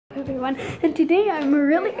everyone, and today I'm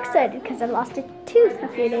really excited because I lost a tooth a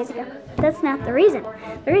few days ago. That's not the reason.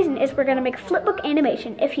 The reason is we're going to make flipbook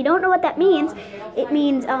animation. If you don't know what that means, it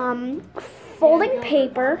means folding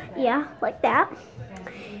paper, yeah, like that,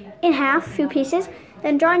 in half, few pieces,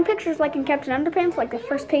 then drawing pictures like in Captain Underpants, like the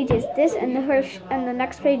first page is this and the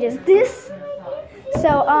next page is this.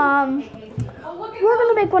 So we're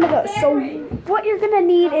going to make one of those. So what you're going to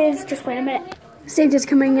need is, just wait a minute. Santa's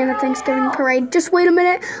coming in a Thanksgiving parade. Just wait a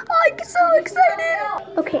minute. I'm so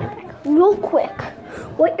excited. Okay, I'm back. Real quick.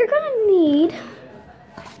 What you're gonna need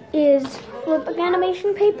is flipbook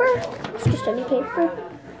animation paper. It's just any paper.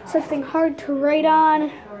 Something hard to write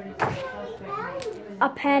on. A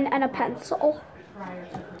pen and a pencil.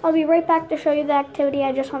 I'll be right back to show you the activity.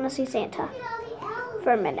 I just want to see Santa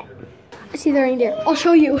for a minute. I see the reindeer. I'll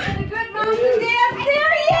show you. Good morning, Dad.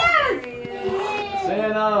 There he is!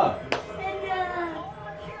 Santa!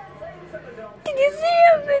 Did you see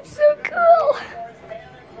him? It's so cool.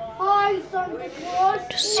 Hi, Santa Claus.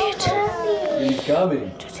 Just Santa. He's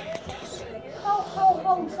coming.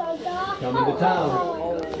 Ho, Santa. Coming to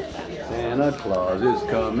town. Santa Claus is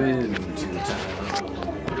coming to town.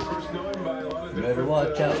 Better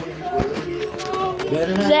watch out.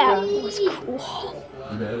 Better not. That was cool.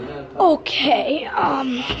 Okay,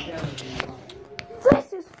 this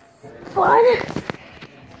is fun.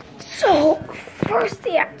 So, first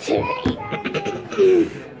the activity.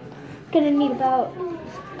 Gonna need about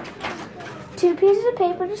 2 pieces of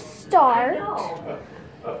paper to start.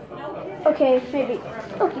 Okay, maybe.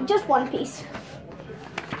 Okay, just 1 piece.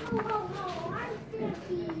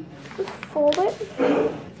 Fold it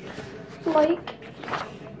like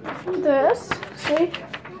this. See?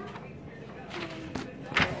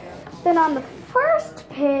 Then on the first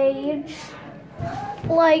page,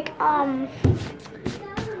 like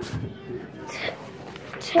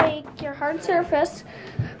take your hard surface,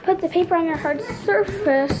 put the paper on your hard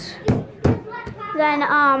surface, then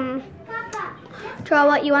draw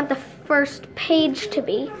what you want the first page to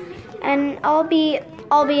be, and I'll be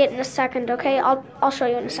it in a second. Okay, I'll show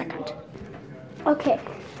you in a second. Okay,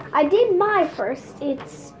 I did my first.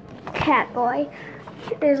 It's Catboy.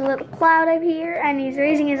 There's a little cloud up here, and he's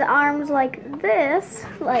raising his arms like this,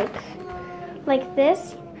 like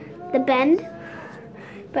this, the bend.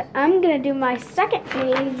 But I'm gonna do my second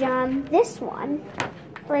page on this one,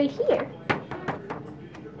 right here.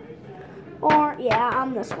 Or, yeah,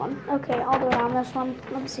 on this one. Okay, I'll do it on this one.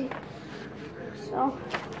 Let me see. So,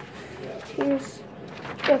 here's,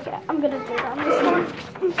 okay, I'm gonna do it on this one.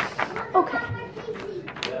 Okay.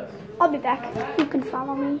 I'll be back. You can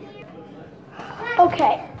follow me.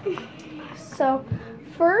 Okay. So,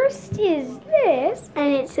 first is this,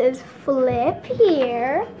 and it says flip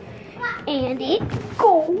here. And it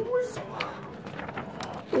goes,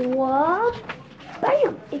 whoop,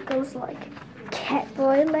 bam. It goes like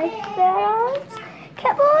Catboy like that.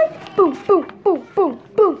 Catboy, boom, boom, boom, boom,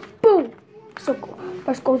 boom, boom. So cool.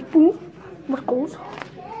 First goes boom, what goes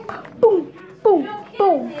boom, boom,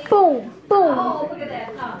 boom, boom, boom.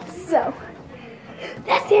 So,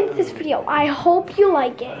 that's the end of this video. I hope you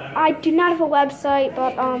like it. I do not have a website,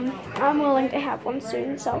 but I'm willing to have one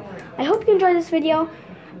soon. So, I hope you enjoyed this video.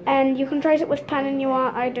 And you can trace it which pen you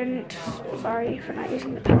want. I didn't. Sorry for not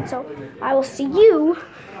using the pen. So I will see you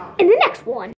in the next one.